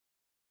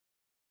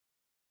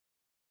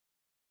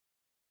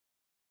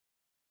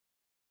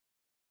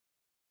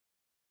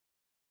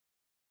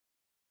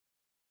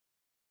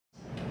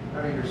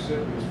How do your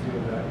siblings feel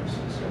about your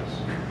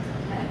success?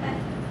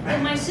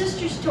 Well, my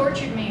sisters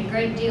tortured me a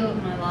great deal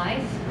of my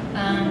life,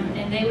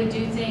 and they would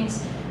do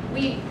things.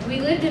 We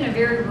lived in a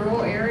very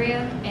rural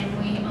area, and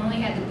we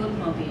only had the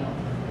bookmobile,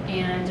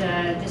 and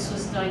this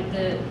was like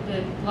the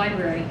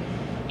library,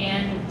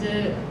 and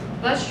the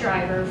bus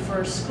driver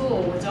for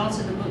school was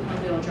also the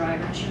bookmobile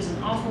driver, and she was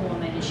an awful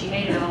woman, and she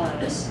hated all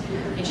of us,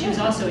 and she was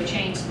also a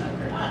chain smoker.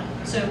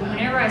 So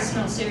whenever I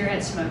smell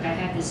cigarette smoke, I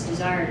have this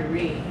desire to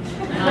read.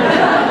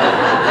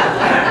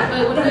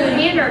 But when we would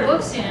hand our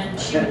books in,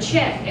 she would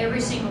check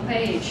every single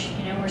page.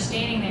 You know, we're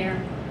standing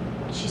there,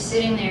 she's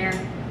sitting there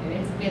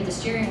at the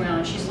steering wheel,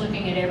 and she's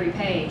looking at every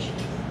page.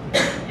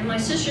 And my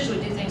sisters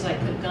would do things like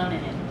put gum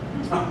in it,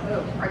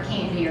 or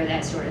candy, or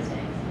that sort of thing.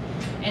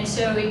 And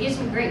so it gives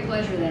me great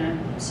pleasure that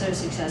I'm so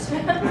successful.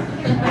 Because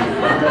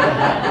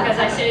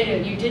I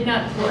said, you did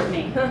not thwart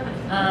me.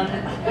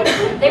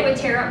 They would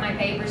tear up my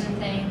papers and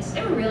things.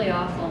 They were really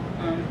awful.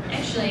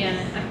 Actually,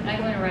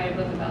 I'm going to write a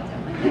book about that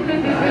one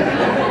day.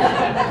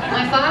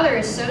 My father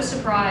is so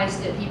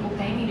surprised that people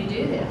pay me to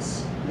do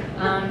this.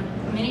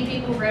 Many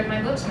people who've read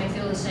my books may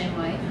feel the same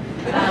way.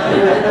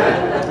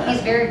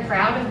 He's very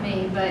proud of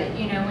me, but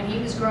you know, when he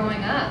was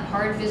growing up,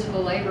 hard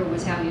physical labor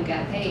was how you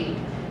got paid.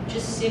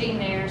 Just sitting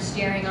there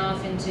staring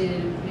off into,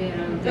 you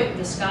know,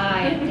 the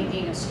sky and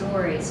thinking of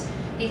stories.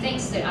 He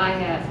thinks that I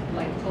have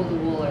like pulled the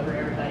wool over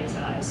everybody's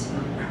eyes,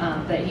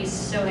 but he's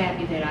so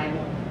happy that I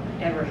won't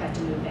ever have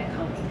to move back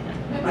home with him.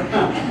 I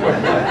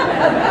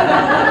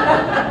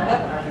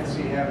can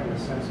see having a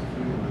sense of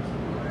humor is a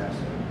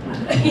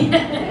real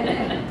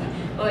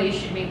asset. Well, you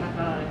should meet my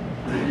father.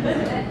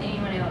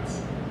 Anyone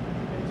else?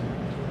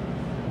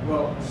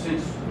 Well,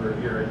 since we're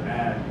here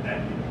at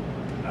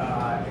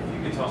if you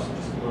could tell us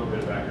just a little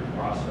bit about your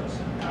process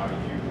and how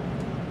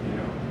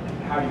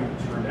how you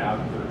turned out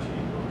 13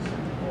 books in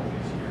all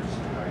these years,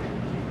 and how you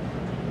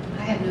keep.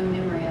 I have no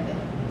memory of it.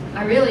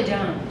 I really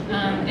don't.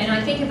 And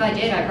I think if I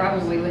did, I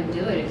probably wouldn't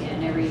do it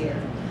again every year.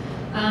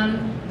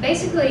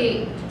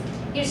 Basically,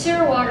 you know,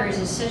 Sarah Waters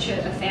is such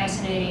a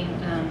fascinating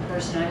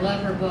person. I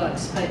love her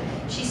books, but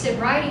she said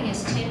writing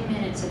is 10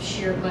 minutes of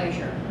sheer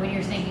pleasure when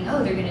you're thinking,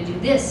 oh, they're going to do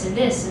this and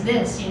this and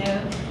this, you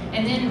know,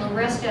 and then the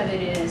rest of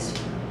it is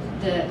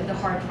the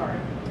hard part,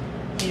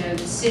 you know,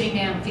 sitting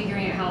down,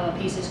 figuring out how the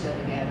pieces go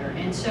together.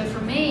 And so for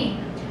me,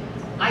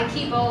 I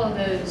keep all of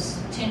those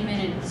 10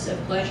 minutes of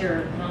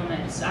pleasure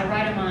moments, I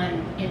write them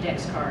on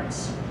index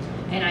cards.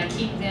 And I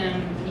keep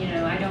them, you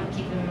know, I don't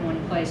keep them in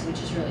one place, which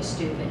is really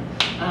stupid.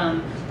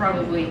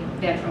 Probably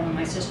back from when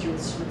my sister would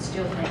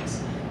steal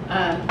things.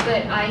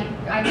 But I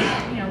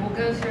you know, will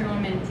go through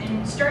them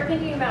and start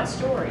thinking about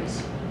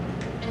stories.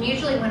 And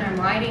usually when I'm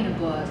writing a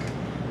book,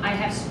 I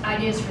have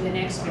ideas for the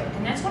next book.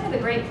 And that's one of the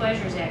great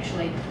pleasures,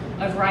 actually,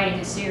 of writing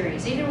a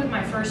series. Even with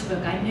my first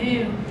book, I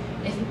knew,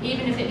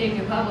 even if it didn't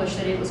get published,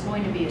 that it was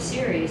going to be a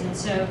series. And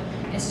so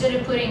instead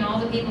of putting all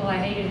the people I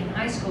hated in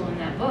high school in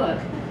that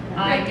book,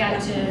 I got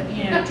to,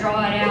 you know,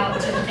 draw it out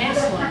to the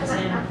next ones.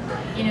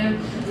 And, you know,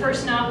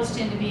 first novels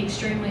tend to be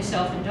extremely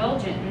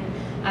self-indulgent.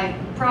 And I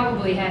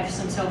probably have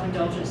some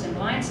self-indulgence in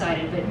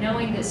Blindsided, but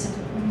knowing that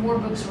some more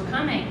books were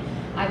coming,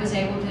 I was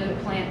able to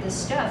plant this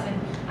stuff. And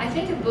I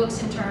think of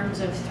books in terms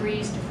of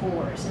 3s to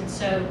 4s. And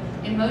so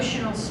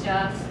emotional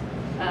stuff,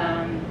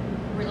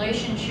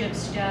 relationship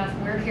stuff,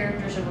 where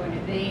characters are going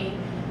to be,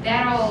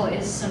 that all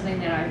is something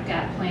that I've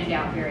got planned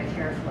out very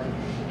carefully.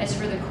 As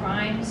for the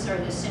crimes or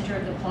the center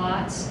of the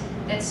plots,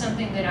 that's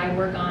something that I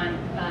work on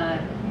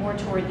more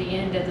toward the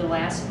end of the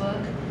last book,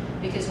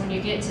 because when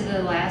you get to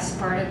the last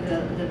part of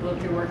the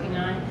book you're working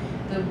on,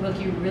 the book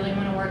you really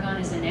want to work on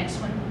is the next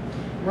one,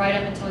 right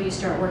up until you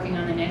start working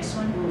on the next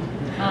one.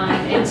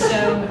 And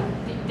so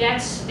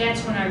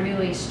that's when I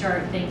really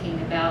start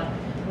thinking about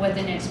what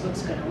the next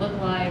book's going to look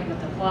like, what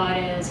the plot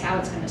is, how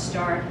it's going to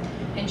start.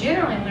 And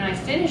generally, when I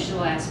finish the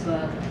last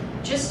book,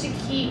 just to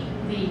keep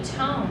the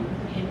tone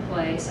in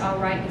place, I'll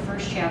write the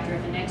first chapter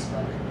of the next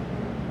book.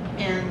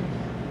 And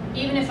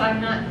even if I'm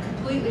not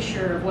completely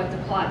sure of what the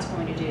plot's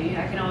going to do,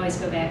 I can always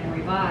go back and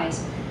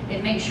revise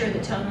and make sure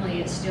that tonally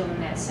it's still in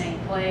that same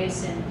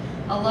place. And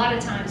a lot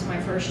of times my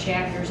first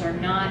chapters are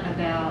not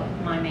about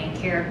my main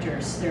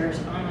characters. There's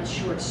almost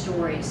short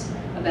stories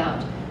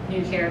about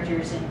new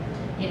characters, and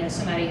you know,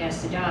 somebody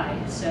has to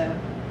die, so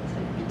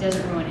it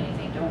doesn't ruin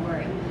anything, don't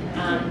worry.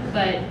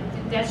 But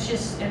that's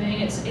just, I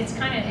mean, it's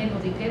kind of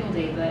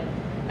higgledy-piggledy, but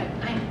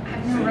I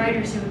have no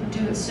writers who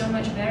do it so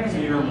much better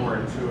than me. You're a more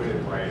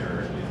intuitive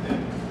writer.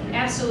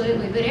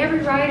 Absolutely, but every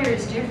writer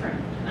is different.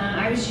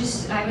 I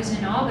was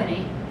in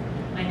Albany,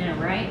 I know,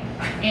 right?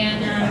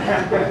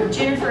 And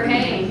Jennifer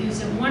Hay,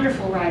 who's a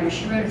wonderful writer,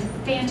 she wrote a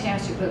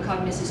fantastic book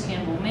called Mrs.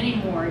 Kimball, many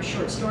more, a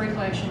short story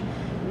collection,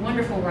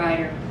 wonderful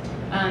writer.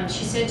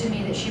 She said to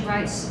me that she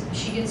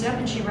gets up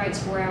and she writes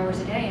 4 hours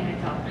a day, and I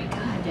thought, my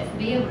God, to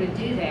be able to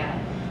do that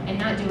and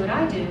not do what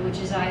I do, which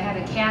is I have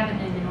a cabin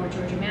in the North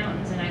Georgia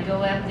mountains, and I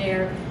go up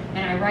there and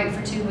I write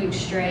for 2 weeks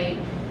straight,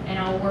 and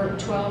I'll work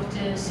 12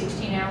 to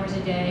 16 hours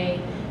a day,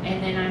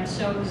 and then I'm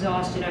so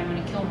exhausted I'm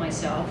going to kill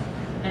myself,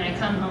 and I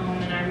come home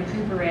and I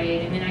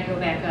recuperate, and then I go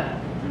back up.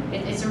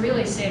 it's a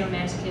really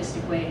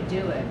sadomasochistic way to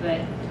do it,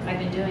 but I've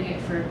been doing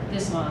it for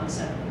this long,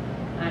 so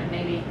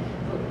maybe,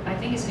 I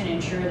think it's going to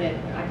ensure that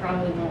I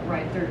probably won't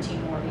write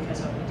 13 more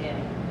because I'll be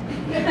dead.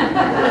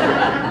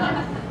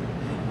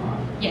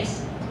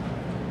 Yes?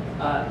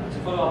 To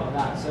follow up on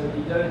that, so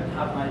you don't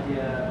have an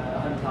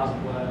idea,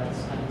 100,000 words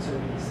and so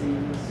many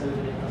scenes, so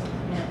that it doesn't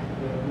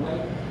go away?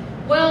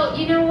 Well,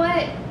 you know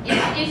what?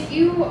 If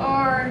you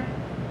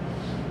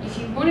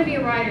want to be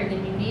a writer,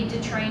 then you need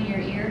to train your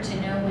ear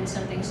to know when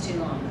something's too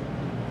long.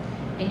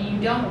 And you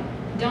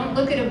don't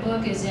look at a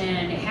book as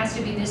in, it has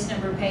to be this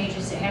number of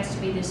pages, it has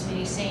to be this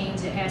many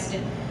scenes, it has to,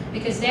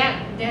 because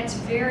that's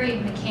very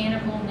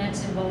mechanical,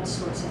 nuts and bolts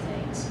sorts of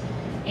things.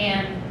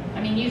 And,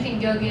 I mean, you can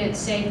go get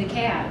Save the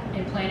Cat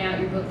and plan out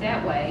your book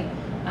that way,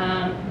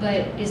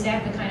 but is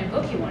that the kind of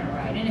book you want to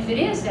write? And if it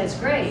is, that's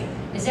great.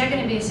 Is that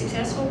going to be a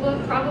successful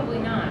book? Probably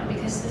not,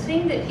 because the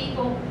thing that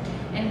people,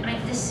 and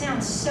this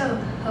sounds so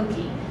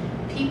hokey,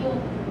 people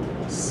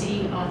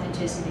see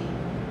authenticity.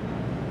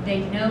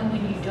 They know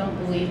when you don't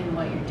believe in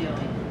what you're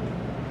doing.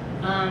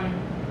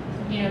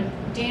 You know,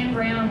 Dan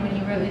Brown, when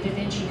he wrote the Da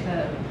Vinci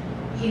Code,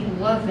 he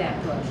loved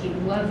that book. He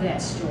loved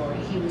that story.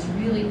 He was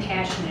really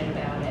passionate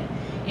about it.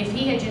 If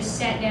he had just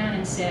sat down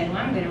and said, well,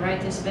 I'm going to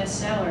write this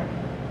bestseller,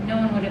 no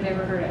one would have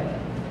ever heard of it.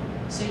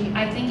 So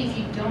I think if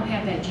you don't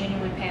have that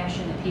genuine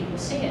passion, that people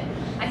see it.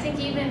 I think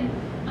even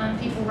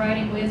people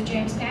writing with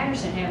James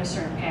Patterson have a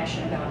certain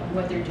passion about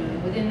what they're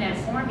doing within that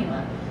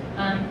formula.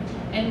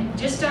 And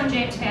just on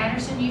James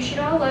Patterson, you should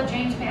all love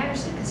James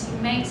Patterson because he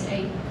makes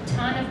a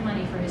ton of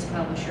money for his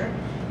publisher,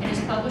 and his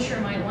publisher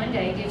might one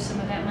day give some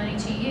of that money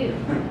to you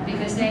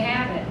because they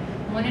have it.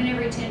 1 in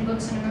every 10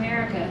 books in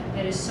America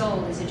that is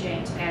sold is a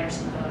James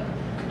Patterson book.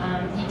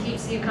 He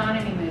keeps the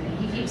economy moving.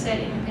 He keeps that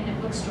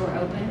independent bookstore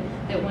open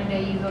that one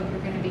day you hope you're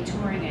going to be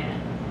touring at.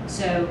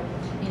 So,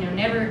 you know,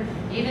 never,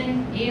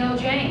 even E.L.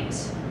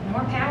 James,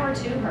 more power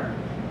to her.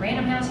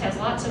 Random House has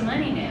lots of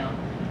money now.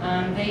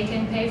 They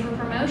can pay for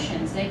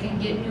promotions. They can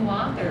get new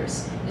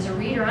authors. As a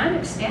reader, I'm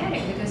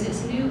ecstatic because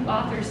it's new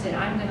authors that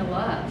I'm going to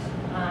love.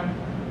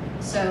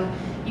 So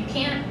you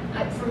can't,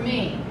 for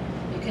me,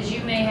 because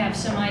you may have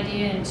some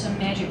idea and some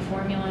magic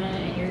formula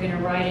and you're going to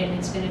write it and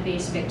it's going to be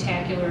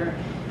spectacular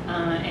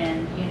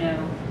and, you know,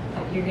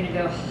 you're going to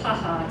go,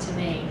 ha-ha, to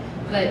me.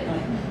 But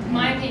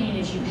my opinion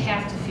is you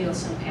have to feel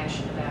some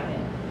passion about it.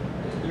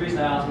 The reason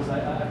I ask is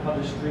I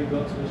published 3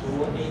 books which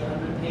were all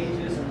 800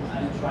 pages and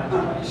I'm trying to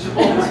write short.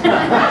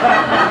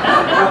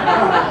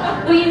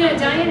 Well, you know,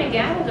 Diana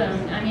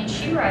Gabaldon, I mean,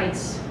 she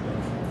writes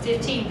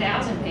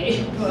 15,000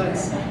 page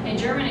books. In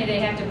Germany, they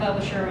have to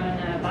publish her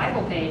on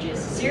Bible pages.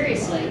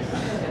 Seriously.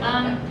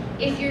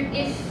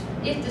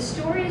 If the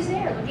story is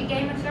there, look at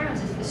Game of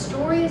Thrones. If the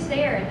story is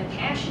there and the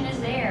passion is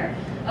there,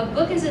 a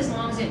book is as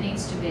long as it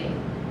needs to be.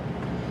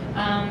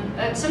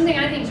 Something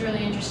I think is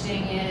really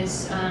interesting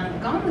is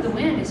Gone with the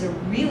Wind is a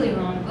really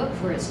long book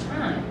for its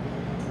time.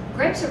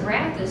 Grapes of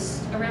Wrath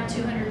is around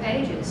 200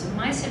 pages.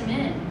 Mice and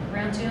Men,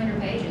 around 200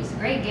 pages. The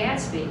Great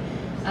Gatsby.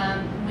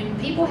 When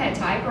people had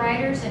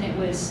typewriters and it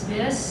was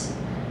this,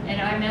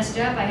 and I messed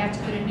up, I have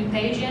to put a new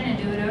page in and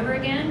do it over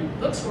again,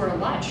 books were a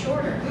lot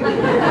shorter.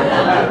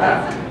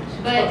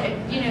 But,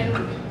 you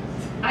know,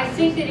 I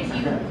think that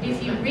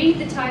if you read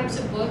the types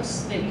of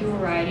books that you are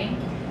writing,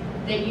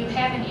 that you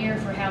have an ear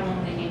for how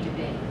long they need to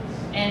be.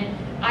 And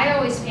I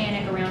always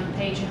panic around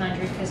page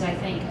 100 because I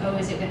think, oh,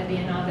 is it going to be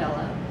a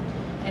novella?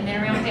 And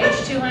then around page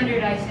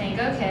 200 I think,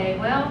 okay,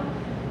 well,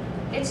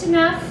 it's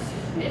enough.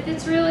 If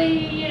it's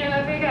really, you know,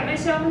 if I got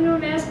myself into a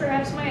mess,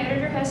 perhaps my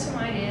editor has some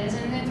ideas.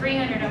 And then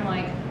 300 I'm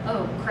like,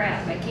 oh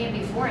crap, it can't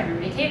be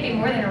 400. It can't be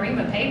more than a ream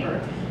of paper,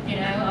 you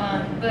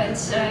know. But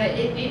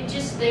it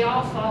just, they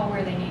all fall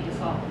where they need to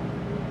fall.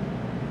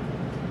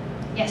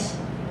 Yes?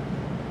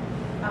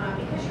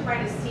 Because you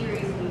write a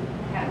series and you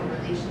have a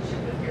relationship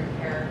with your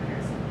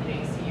characters, you know,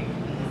 you see your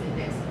these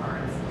index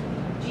cards.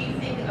 Do you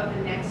think of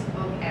the next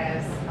book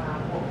as,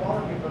 or all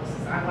of your books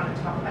as, I want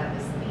to talk about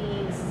this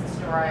theme, this is the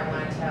story I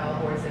want to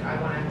tell, or is it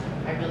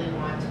I really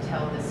want to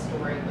tell this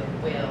story with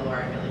Will, or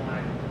I really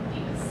want to be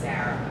with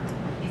Sarah?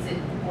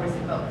 Or is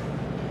it both?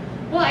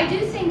 Well, I do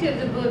think of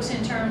the books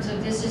in terms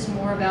of this is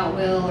more about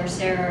Will or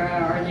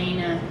Sarah or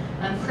Lena.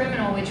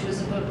 Criminal, which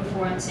was a book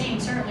before Unseen,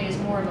 certainly is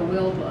more of a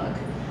Will book.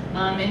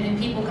 And then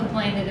people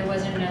complained that there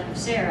wasn't enough of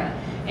Sarah.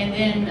 And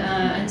then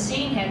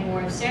Unseen had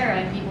more of Sarah,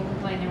 and people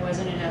complained there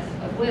wasn't enough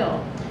of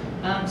Will.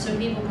 So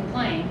people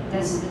complain.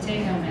 That's the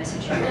take-home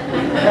message.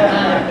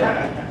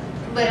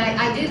 But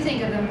I do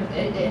think of them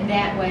in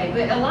that way.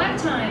 But a lot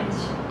of times,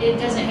 it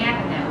doesn't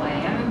happen that way.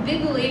 I'm a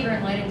big believer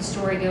in letting the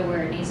story go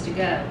where it needs to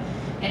go.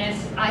 And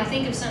if I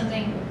think of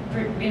something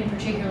in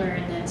particular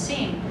in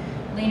Unseen,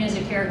 Lena's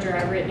a character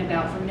I've written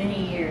about for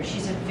many years.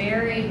 She's a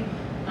very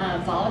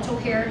volatile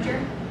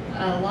character.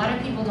 A lot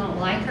of people don't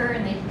like her,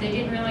 and they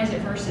didn't realize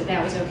at first that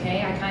that was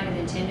okay. I kind of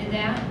intended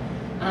that.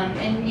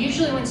 And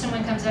usually when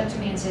someone comes up to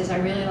me and says, I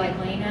really like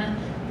Lena,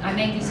 I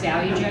make these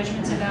value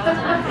judgments about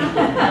them.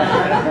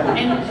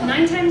 And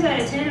 9 times out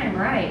of 10, I'm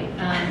right.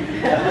 And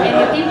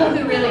the people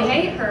who really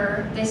hate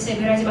her, they say,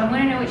 but I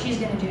want to know what she's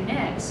going to do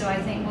next. So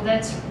I think, well,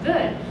 that's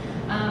good.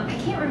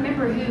 I can't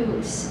remember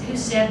who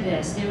said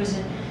this. There was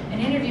an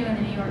interview in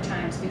the New York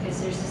Times,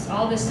 because there's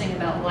all this thing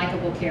about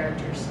likable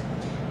characters.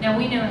 Now,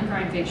 we know in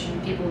crime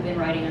fiction, people have been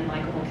writing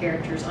unlikable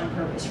characters on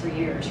purpose for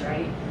years,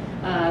 right?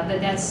 But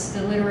that's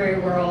the literary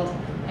world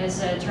has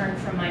turned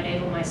from my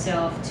navel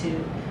myself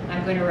to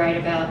I'm going to write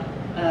about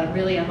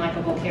really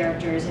unlikable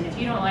characters, and if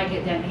you don't like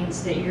it, that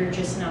means that you're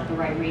just not the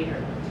right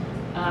reader.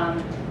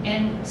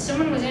 And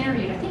someone was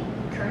interviewed, I think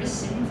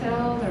Curtis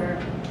Sittenfeld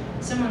or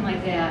someone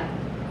like that,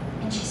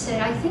 and she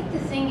said, I think the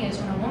thing is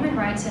when a woman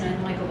writes an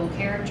unlikable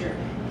character,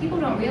 people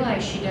don't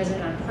realize she does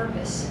it on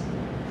purpose.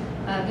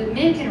 But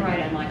men can write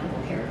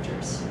unlikable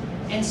characters.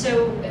 And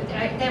so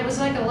that was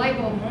like a light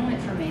bulb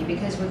moment for me,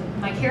 because with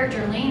my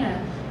character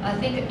Lena, I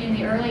think in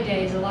the early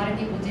days a lot of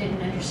people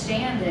didn't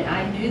understand that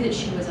I knew that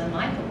she was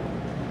unlikable.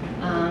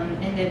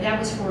 And that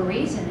was for a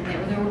reason, and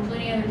that there were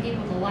plenty of other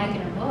people to like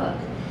in a book.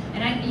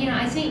 And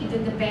I think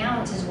that the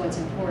balance is what's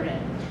important,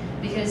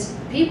 because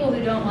people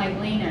who don't like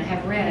Lena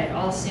have read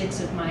all 6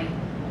 of my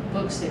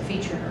books that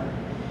feature her.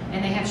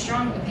 And they have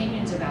strong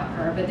opinions about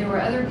her, but there were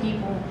other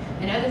people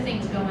and other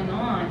things going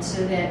on,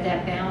 so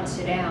that balanced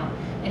it out.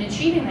 And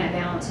achieving that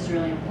balance is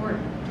really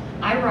important.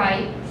 I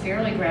write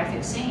fairly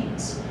graphic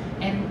scenes,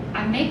 and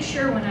I make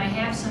sure when I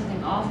have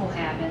something awful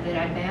happen that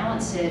I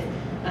balance it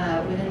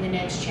within the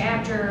next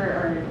chapter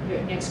or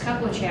next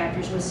couple of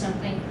chapters with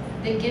something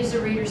that gives the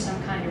reader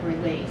some kind of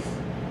relief.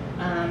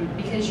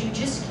 Because you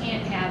just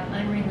can't have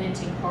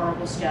unrelenting,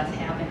 horrible stuff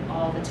happen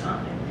all the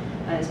time.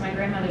 As my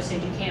grandmother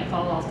said, you can't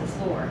fall off the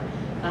floor.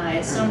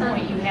 At some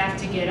point you have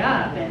to get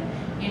up, and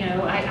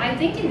I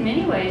think in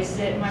many ways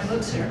that my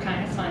books are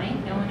kind of funny.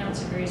 No one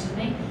else agrees with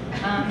me.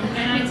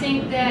 And I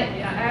think that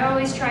I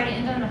always try to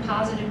end on a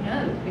positive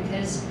note,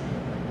 because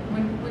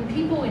when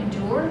people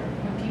endure,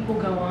 when people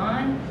go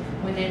on,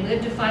 when they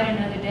live to fight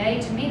another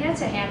day, to me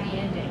that's a happy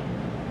ending.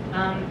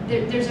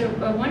 There's a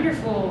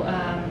wonderful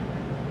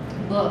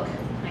book,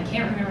 I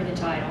can't remember the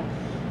title,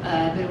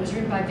 but it was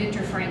written by Viktor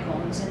Frankl.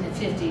 It was in the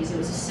 50s. It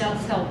was a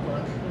self-help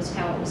book, was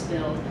how it was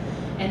billed.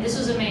 And this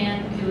was a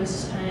man who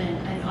was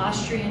an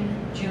Austrian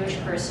Jewish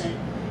person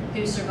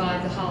who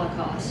survived the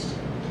Holocaust.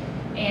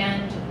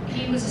 And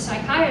he was a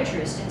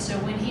psychiatrist, and so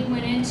when he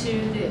went into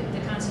the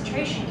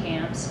concentration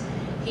camps,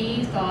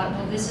 he thought,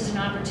 well, this is an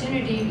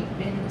opportunity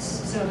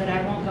so that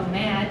I won't go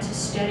mad, to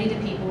study the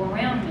people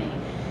around me.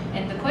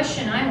 And the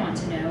question I want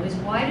to know is,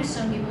 why do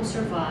some people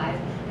survive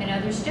and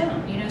others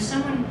don't?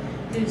 Someone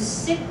who's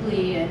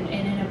sickly and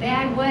in a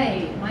bad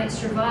way might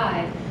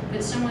survive,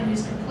 but someone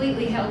who's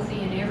completely healthy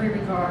in every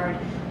regard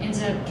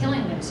ends up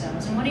killing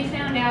themselves. And what he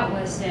found out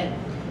was that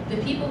the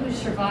people who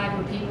survived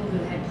were people who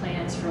had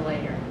plans for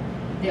later.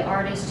 The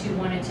artist who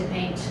wanted to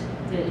paint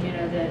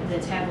the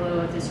tableau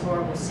of this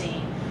horrible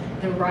scene.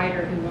 The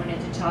writer who wanted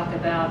to talk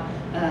about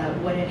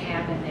what had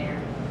happened there.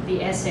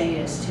 The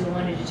essayist who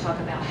wanted to talk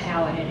about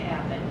how it had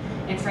happened.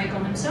 And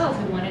Frankl himself,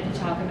 who wanted to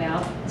talk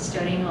about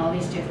studying all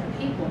these different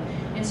people.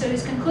 And so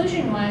his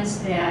conclusion was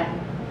that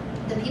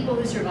the people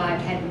who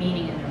survived had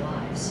meaning in their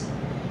lives.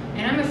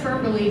 And I'm a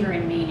firm believer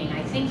in meaning.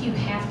 I think you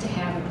have to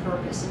have a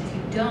purpose, and if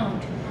you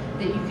don't,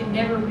 that you can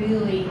never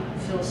really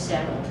feel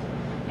settled.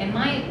 And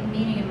my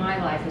meaning in my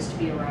life is to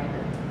be a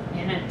writer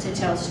and to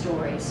tell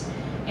stories.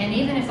 And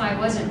even if I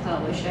wasn't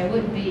published, I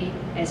wouldn't be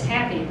as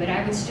happy, but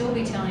I would still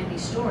be telling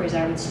these stories.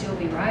 I would still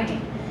be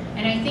writing.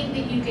 And I think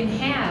that you can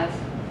have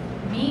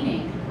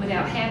meaning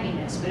without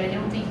happiness, but I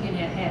don't think you can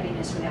have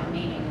happiness without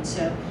meaning. And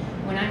so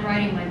when I'm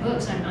writing my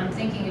books, I'm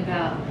thinking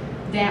about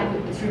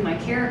that through my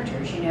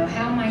characters.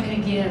 How am I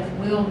going to give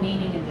Will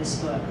meaning in this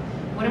book?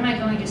 What am I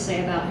going to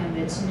say about him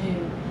that's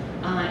new?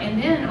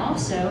 And then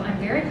also, I'm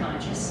very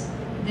conscious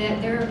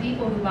that there are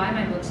people who buy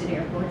my books at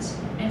airports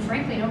and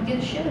frankly don't give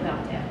a shit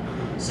about that.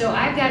 So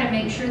I've got to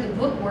make sure the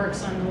book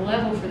works on the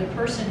level for the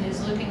person who's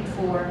looking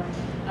for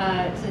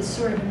this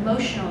sort of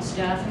emotional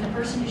stuff, and the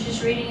person who's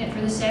just reading it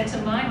for the sex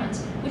and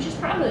violence, which is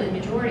probably the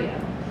majority of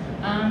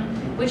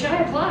them. Which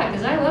I applaud,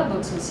 because I love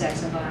books with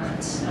sex and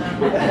violence.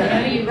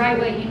 You write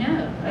what you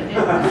know.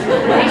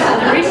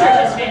 The research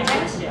is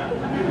fantastic.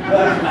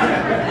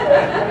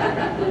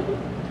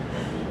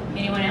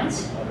 Anyone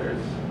else?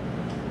 Others?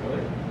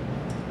 Really?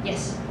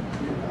 Yes.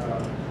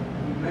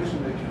 You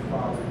mentioned that your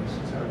father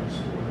used to tell you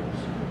stories.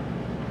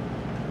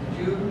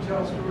 Did you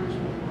tell stories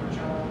when you were a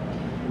child?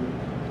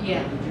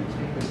 Yeah. Did you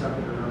take this up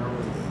at an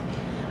early age?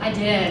 I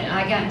did.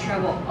 I got in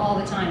trouble all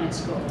the time at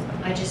school.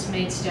 I just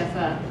made stuff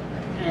up.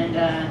 And,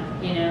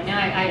 now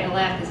I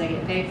laugh because I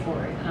get paid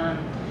for it.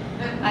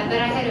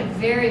 But I had a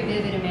very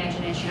vivid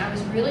imagination. I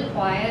was really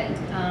quiet,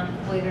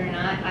 believe it or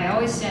not. I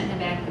always sat in the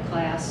back of the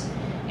class,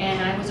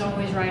 and I was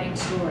always writing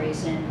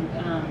stories. And,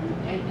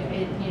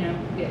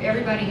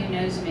 everybody who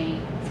knows me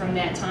from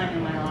that time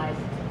in my life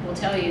will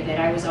tell you that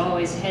I was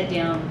always head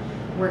down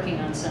working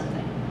on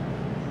something.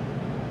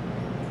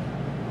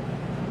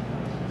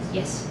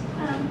 Yes?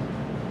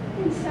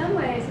 In some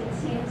ways, it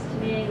seems to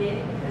me,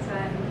 maybe because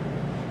I'm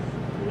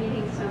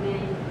meeting so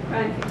many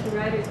crime fiction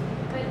writers,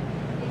 but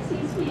it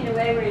seems to me in a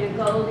way we're in a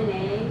golden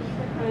age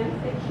for crime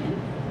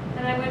fiction.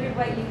 And I wondered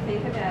what you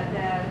think about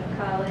that,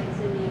 colleagues,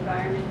 in the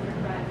environment for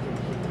crime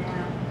fiction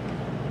now.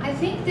 I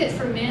think that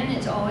for men,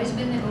 it's always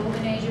been the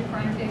golden age of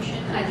crime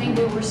fiction. I think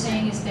what we're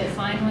seeing is that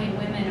finally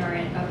women are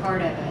a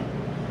part of it.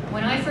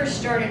 When I first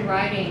started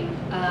writing,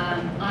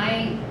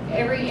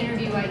 every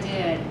interview I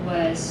did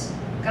was,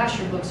 gosh,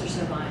 your books are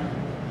so violent.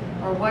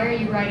 Or why are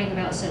you writing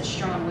about such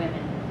strong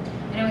women?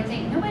 And I would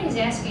think, nobody's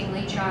asking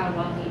Lee Child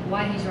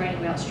why he's writing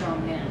about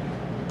strong men.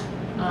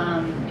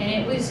 And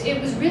it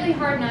was really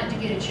hard not to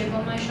get a chip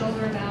on my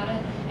shoulder about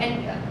it.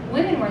 And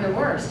women were the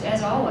worst,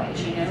 as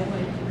always, you know,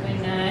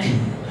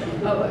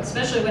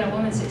 especially when a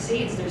woman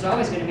succeeds, there's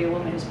always going to be a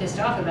woman who's pissed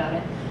off about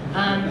it.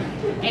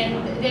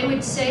 And they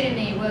would say to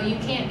me, well, you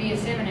can't be a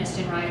feminist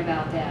and write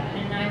about that.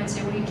 And I would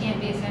say, well, you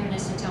can't be a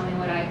feminist and tell me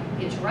what I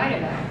get to write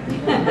about.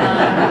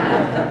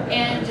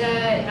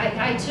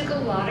 I took a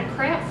lot of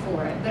crap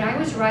for it, but I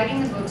was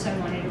writing the books I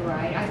wanted to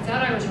write. I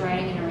thought I was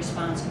writing in a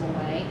responsible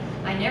way.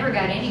 I never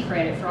got any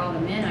credit for all the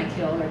men I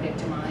killed or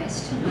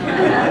victimized.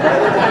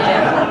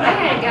 I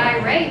had a guy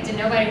raped and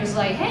nobody was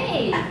like,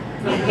 hey,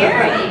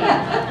 parody.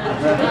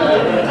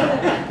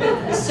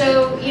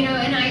 So, you know,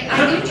 and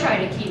I do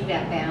try to keep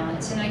that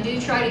balance, and I do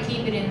try to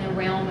keep it in the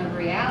realm of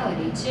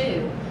reality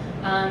too.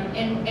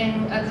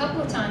 And a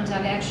couple of times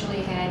I've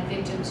actually had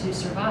victims who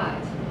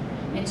survive.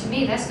 And to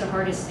me, that's the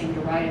hardest thing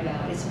to write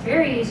about. It's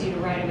very easy to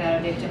write about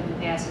a victim who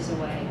passes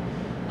away.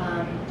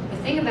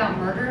 The thing about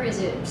murder is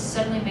it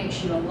suddenly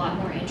makes you a lot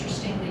more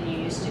interesting than you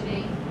used to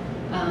be,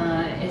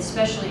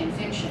 especially in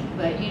fiction.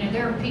 But, you know,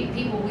 there are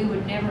people we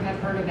would never have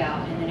heard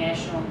about in the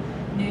national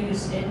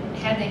news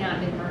had they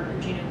not been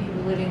murdered. You know,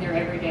 people living their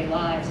everyday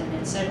lives, and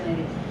then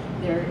suddenly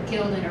they're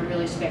killed in a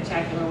really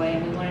spectacular way,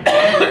 and we wanted to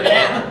know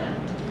about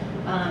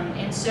them.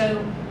 And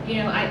so, you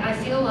know, I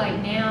feel like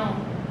now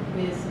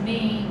with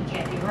me,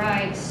 Kathy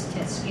Reichs,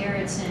 Tess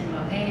Gerritsen,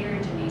 Mo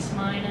Hader, Denise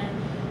Mina,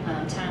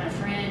 Tana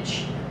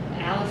French,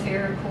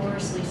 Alifair, of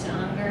course, Lisa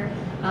Unger,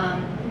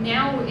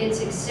 now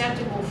it's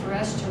acceptable for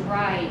us to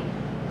write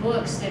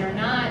books that are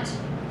not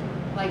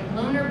like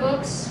loner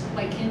books,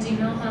 like Kinsey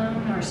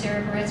Milhone or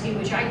Sarah Goretsky,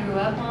 which I grew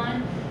up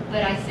on,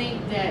 but I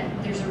think that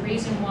there's a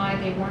reason why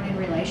they weren't in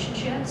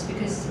relationships,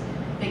 because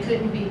they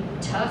couldn't be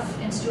tough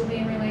and still be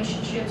in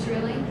relationships,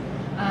 really.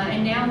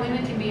 And now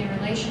women can be in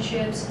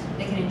relationships,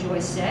 they can enjoy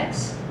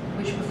sex,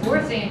 which before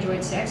if they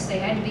enjoyed sex, they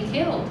had to be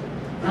killed,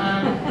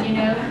 you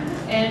know?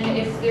 And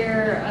if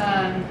they're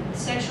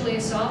sexually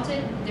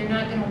assaulted, they're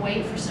not gonna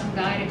wait for some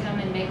guy to come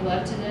and make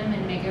love to them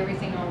and make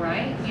everything all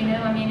right, you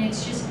know? I mean,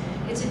 it's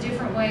a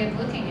different way of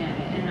looking at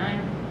it,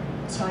 and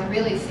so I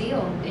really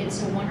feel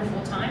it's a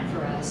wonderful time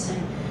for us,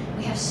 and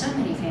we have so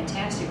many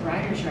fantastic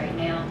writers right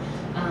now,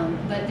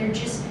 but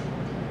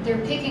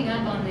they're picking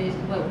up on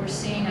what we're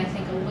seeing, I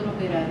think, a little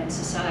bit of in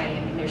society.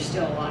 I mean, there's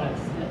still a lot of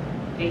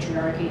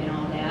patriarchy and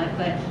all that,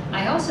 but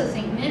I also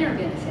think men are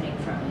benefiting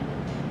from it,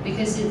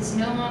 because it's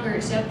no longer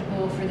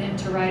acceptable for them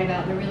to write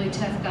about the really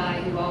tough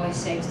guy who always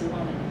saves the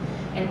woman.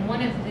 And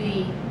one of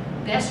the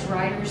best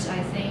writers,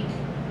 I think,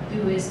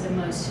 who is the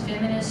most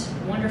feminist,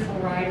 wonderful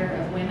writer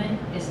of women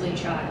is Lee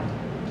Child.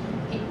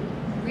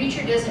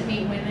 Reacher doesn't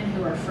meet women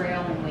who are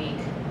frail and weak.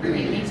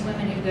 He meets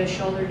women who go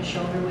shoulder to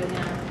shoulder with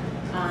him.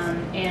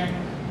 And,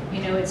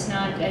 you know, it's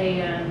not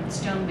a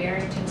Stone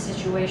Barrington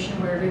situation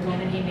where every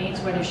woman he meets,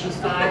 whether she's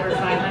 5 or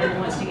 500,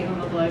 wants to give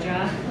him a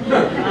blowjob.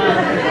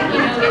 You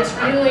know, it's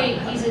really,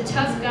 he's a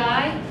tough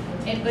guy,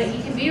 but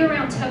he can be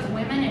around tough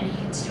women and he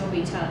can still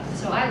be tough.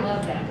 So I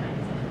love that kind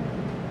of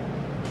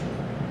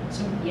thing.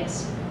 So,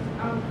 yes.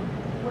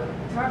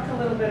 Talk a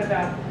little bit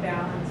about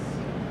balance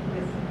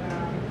with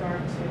regard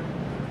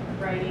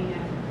to writing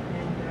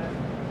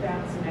and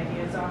balancing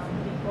ideas. Often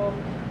people,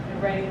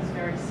 and writing is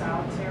very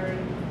solitary.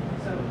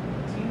 So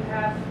do you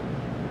have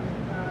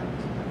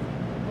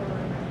or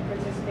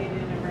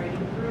participated in a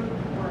writing group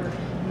or?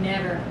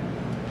 Never.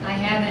 I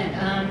haven't.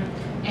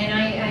 And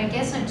I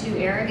guess I'm too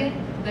arrogant,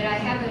 but I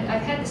haven't.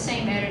 I've had the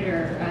same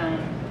editor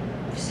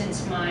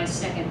since my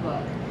second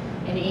book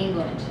in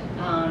England,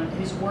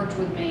 who's worked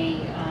with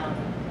me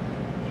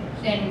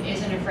and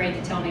isn't afraid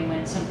to tell me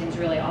when something's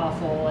really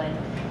awful, and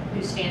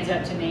who stands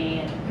up to me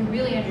and who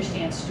really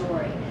understands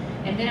story.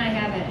 And then I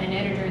have an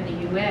editor in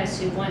the U.S.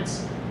 who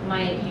once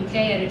my UK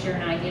editor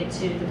and I get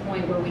to the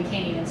point where we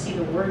can't even see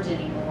the words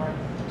anymore,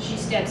 she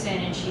steps in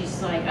and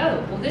she's like,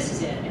 oh, well, this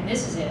is it, and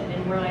this is it.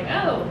 And we're like,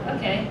 oh,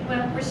 okay,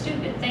 well, we're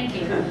stupid, thank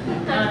you.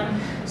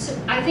 So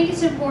I think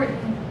it's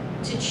important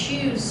to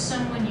choose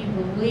someone you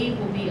believe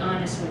will be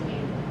honest with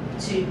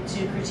you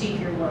to critique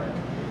your work.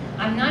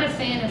 I'm not a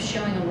fan of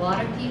showing a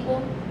lot of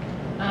people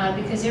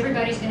because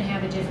everybody's going to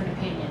have a different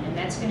opinion, and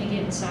that's going to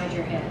get inside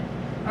your head.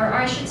 Or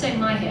I should say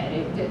my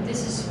head.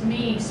 This is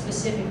me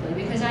specifically,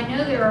 because I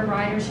know there are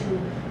writers who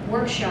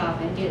workshop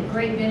and get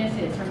great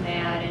benefit from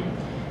that. And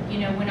you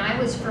know, when I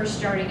was first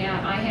starting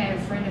out, I had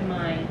a friend of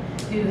mine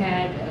who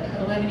had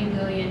 11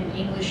 billion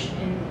English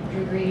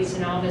degrees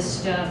and all this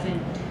stuff, and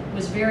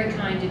was very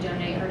kind to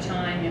donate her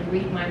time and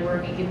read my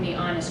work and give me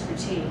honest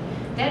critique.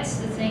 That's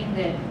the thing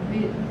that,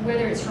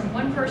 whether it's from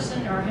one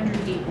person or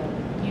 100 people,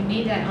 you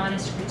need that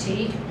honest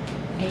critique,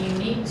 and you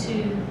need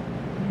to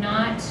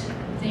not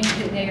think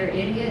that they are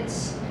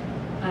idiots,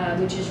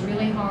 which is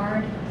really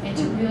hard, and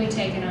to really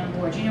take it on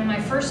board. You know, my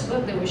first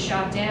book that was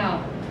shopped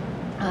out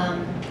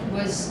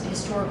was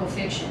historical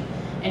fiction,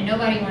 and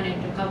nobody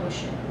wanted to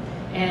publish it.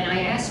 And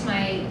I asked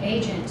my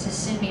agent to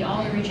send me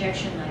all the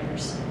rejection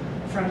letters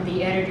from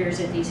the editors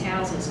at these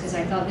houses, because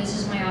I thought this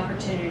is my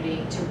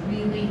opportunity to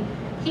really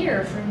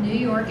hear from New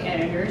York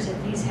editors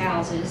at these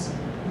houses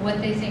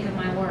what they think of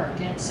my work.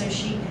 And so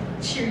she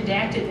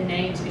redacted the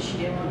names because she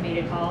didn't want me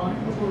to call them.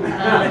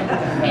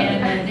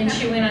 And then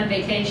she went on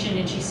vacation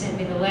and she sent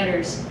me the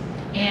letters.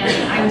 And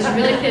I was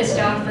really pissed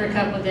off for a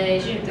couple of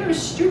days. You know,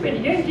 those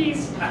stupid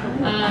Yankees.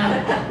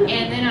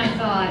 And then I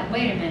thought,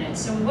 wait a minute.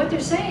 So what they're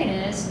saying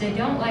is they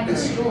don't like the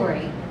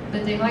story,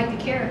 but they like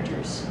the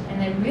characters, and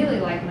they really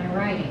like my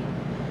writing,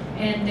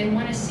 and they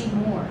want to see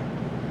more.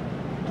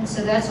 And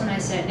so that's when I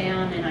sat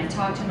down and I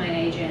talked to my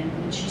agent,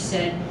 and she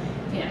said,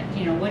 yeah,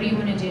 you know, what do you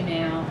want to do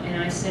now?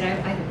 And I said,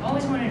 I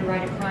always wanted to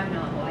write a crime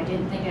novel. I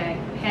didn't think I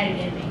had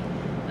it in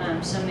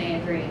me. Some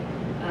may agree.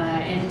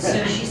 And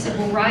so she said,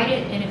 well, write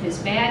it, and if it's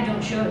bad,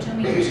 don't show it to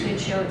me. If it's good,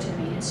 show it to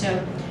me. And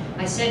so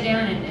I sat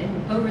down,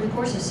 and over the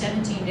course of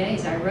 17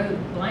 days, I wrote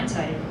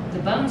Blindsided, the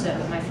bones of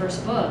it, my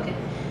first book. And,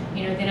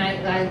 you know, then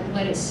I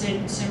let it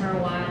simmer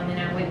a while, and then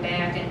I went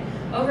back, and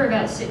over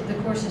about the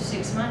course of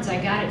 6 months,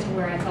 I got it to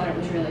where I thought it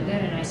was really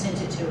good, and I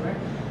sent it to her.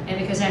 And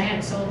because I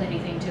hadn't sold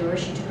anything to her,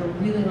 she took a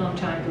really long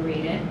time to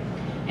read it.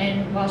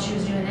 And while she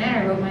was doing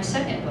that, I wrote my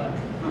second book.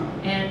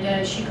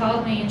 And she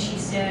called me and she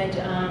said,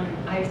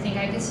 I think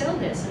I could sell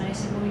this. And I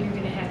said, well, you're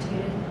going to have to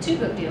get a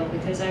 2-book deal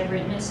because I've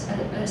written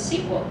a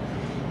sequel.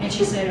 And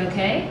she said,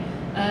 okay,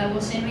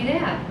 well, send me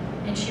that.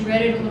 And she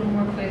read it a little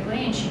more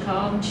quickly, and she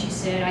called and she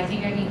said, I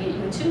think I can get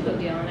you a 2-book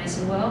deal. And I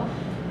said, well,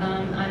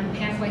 I'm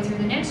halfway through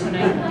the next one.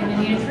 I'm going to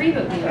need a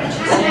 3-book deal. And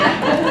she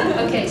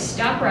said, okay,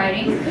 stop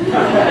writing.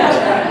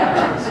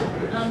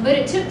 But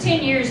it took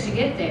 10 years to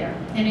get there,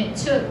 and it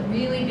took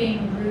really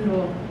being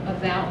brutal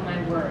about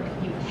my work.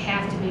 You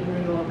have to be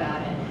brutal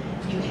about it.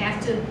 You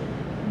have to,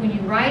 when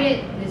you write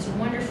it, it's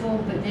wonderful,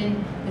 but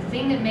then the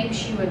thing that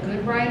makes you a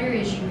good writer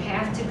is you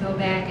have to go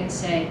back and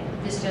say,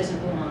 this doesn't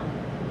belong.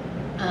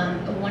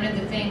 One of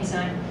the things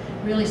I'm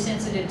really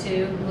sensitive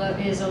to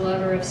is a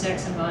lover of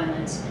sex and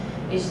violence.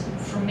 Is,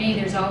 for me,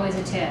 there's always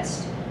a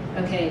test.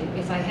 Okay,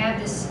 if I have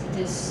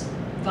this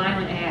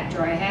violent act,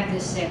 or I have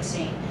this sex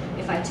scene,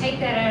 if I take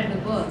that out of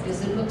the book,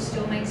 does the book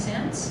still make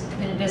sense?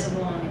 Then it doesn't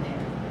belong in there.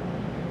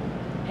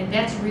 And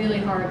that's really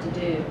hard to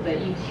do, but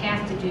you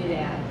have to do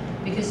that.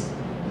 Because,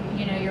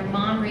 you know, your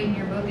mom reading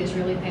your book is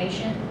really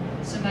patient.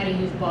 Somebody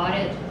who's bought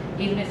it,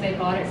 even if they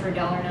bought it for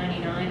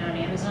 $1.99 on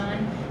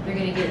Amazon, they're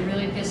going to get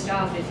really pissed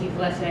off if you've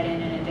left that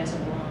in and it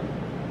doesn't belong.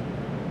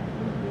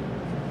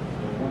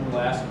 One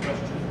last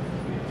question.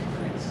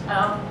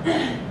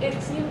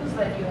 It seems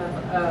that you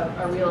have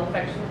a real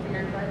affection for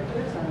your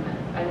characters,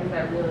 and I think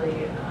that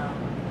really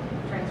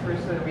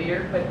transfers to the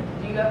reader. But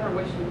do you ever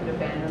wish you could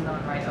abandon them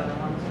and write other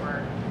ones,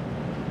 or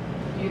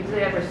do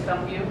they ever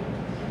stump you?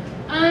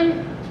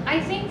 I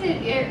think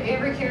that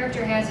every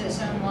character has its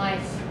own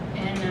life,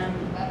 and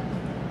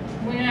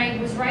when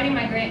I was writing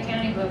my Grant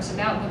County books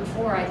about book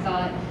 4, I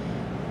thought,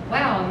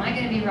 wow, am I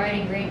going to be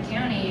writing Grant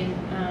County,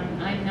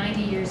 and I'm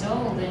 90 years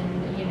old,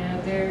 and you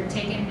know they're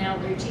taking out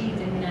their teeth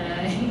and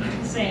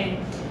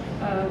saying,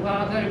 well,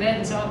 I'll go to bed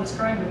and solve this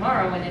crime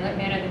tomorrow when they let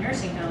me out of the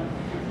nursing home.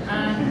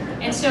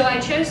 And so I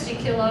chose to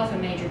kill off a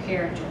major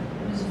character.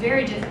 It was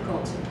very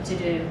difficult to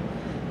do.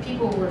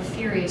 People were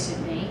furious at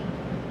me.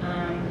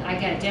 I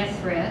got death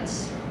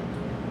threats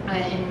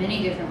in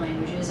many different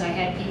languages. I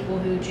had people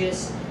who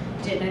just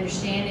didn't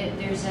understand it.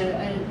 There's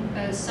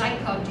a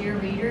site called Dear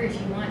Reader if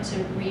you want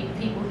to read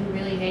people who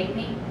really hate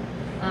me.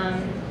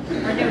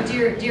 Or no,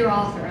 Dear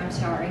Author, I'm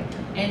sorry.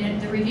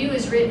 And the review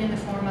is written in the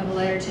form of a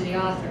letter to the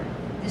author.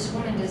 This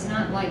woman does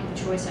not like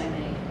the choice I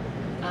made.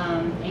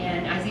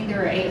 And I think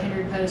there are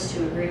 800 posts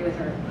who agree with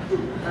her.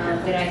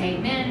 That I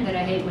hate men, that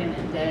I hate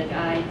women, that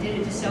I did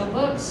it to sell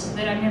books,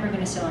 that I'm never going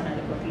to sell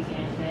another book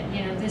again, that,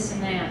 you know, this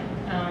and that.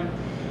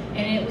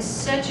 And it was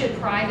such a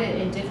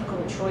private and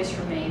difficult choice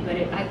for me, but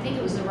I think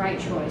it was the right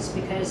choice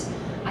because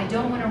I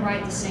don't want to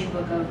write the same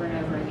book over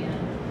and over again.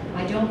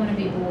 I don't want to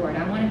be bored.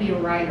 I want to be a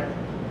writer.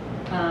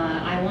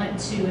 I want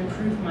to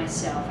improve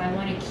myself. I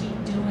want to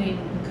keep doing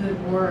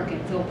good work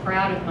and feel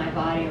proud of my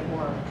body of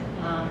work.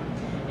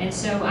 And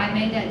so I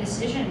made that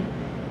decision,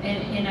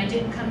 and I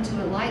didn't come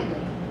to it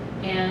lightly.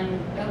 And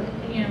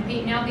you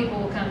know, now people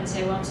will come and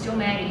say, well, I'm still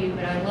mad at you,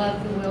 but I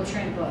love the Will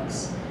Trent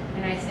books.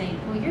 And I think,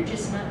 well, you're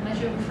just not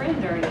much of a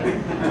friend, are you?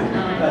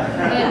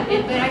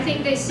 But I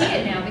think they see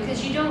it now,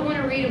 because you don't want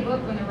to read a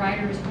book when the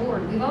writer is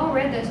bored. We've all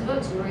read those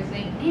books where we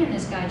think, man,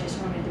 this guy just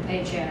wanted the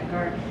paycheck,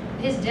 or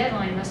his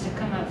deadline must have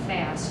come up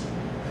fast.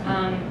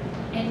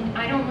 And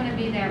I don't want to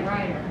be that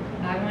writer.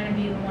 I want to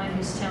be the one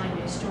who's telling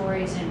new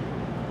stories, and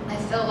I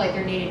felt like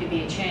there needed to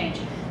be a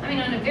change. I mean,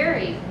 on a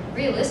very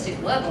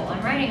realistic level.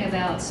 I'm writing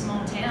about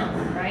small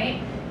town,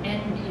 right?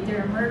 And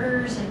there are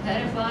murderers and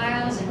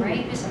pedophiles and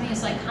rapists. I mean,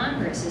 it's like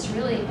Congress. It's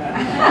really. And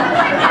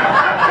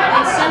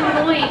at some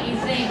point, you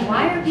think,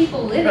 why are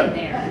people living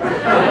there?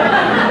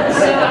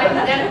 So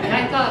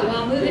I thought, well,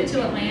 I'll move it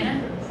to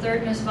Atlanta,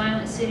 third most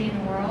violent city in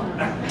the world.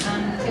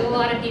 Kill a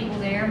lot of people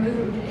there.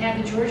 Have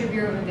the Georgia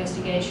Bureau of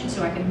Investigation,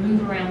 so I can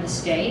move around the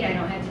state. I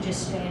don't have to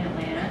just stay in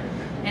Atlanta.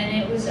 And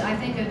it was, I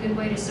think, a good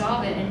way to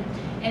solve it. And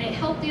it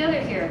helped the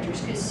other characters,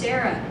 because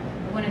Sarah,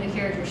 one of the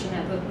characters in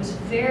that book, was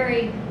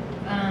very.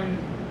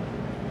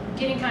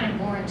 Getting kind of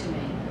boring to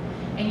me.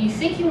 And you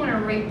think you want to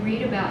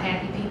read about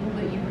happy people,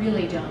 but you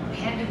really don't.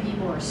 Happy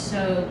people are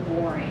so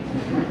boring.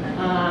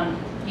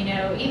 You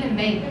know, even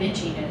Mae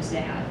Binchy knows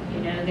that.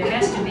 You know, there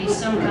has to be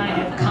some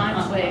kind of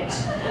conflict.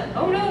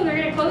 Oh no, they're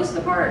going to close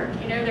the park.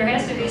 You know, there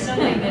has to be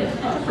something that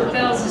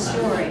propels the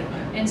story.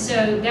 And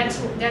so that's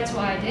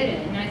why I did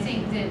it. And I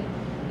think that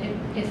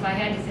if I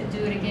had to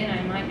do it again,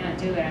 I might not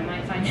do it. I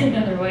might find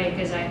another way,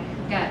 because I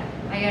got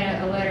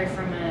a letter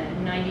from a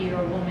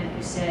 90-year-old woman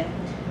who said,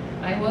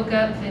 I woke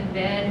up in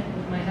bed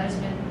with my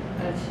husband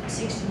of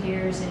 60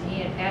 years, and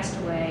he had passed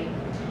away,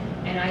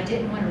 and I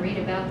didn't want to read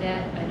about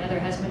that,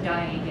 another husband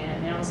dying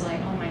again. And I was like,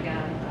 oh my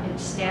God, it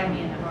stabbed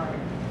me in the heart.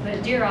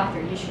 But dear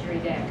author, you should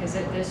read that, because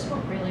those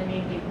really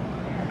mean people.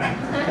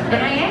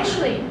 And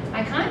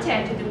I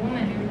contacted the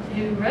woman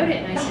who wrote it,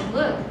 and I said,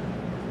 look,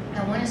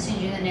 I want to send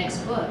you the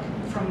next book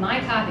from my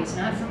copies,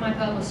 not from my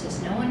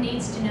publicist. No one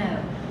needs to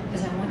know,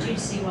 because I want you to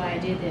see why I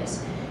did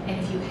this. And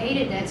if you hate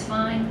it, that's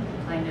fine.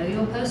 I know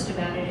you'll post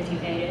about it if you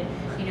hate it,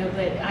 you know,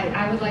 but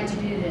I would like to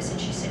do this. And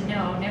she said, no,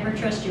 I'll never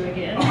trust you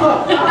again.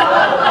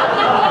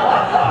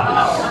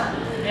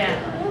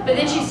 Yeah. But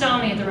then she saw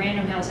me at the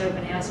Random House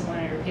open house and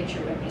wanted her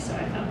picture with me, so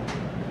I thought,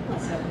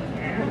 let's help with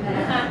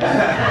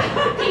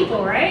her.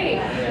 People,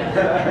 right?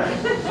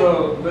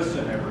 So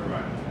listen,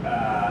 everyone.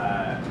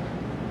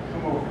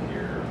 Come over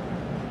here,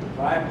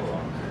 buy a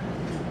book,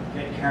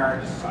 get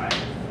Karin to sign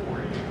it for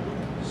you,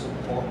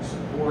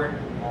 support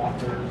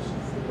authors,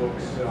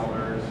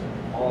 booksellers,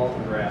 all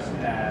the rest,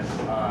 and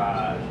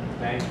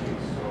thank you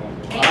so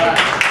much.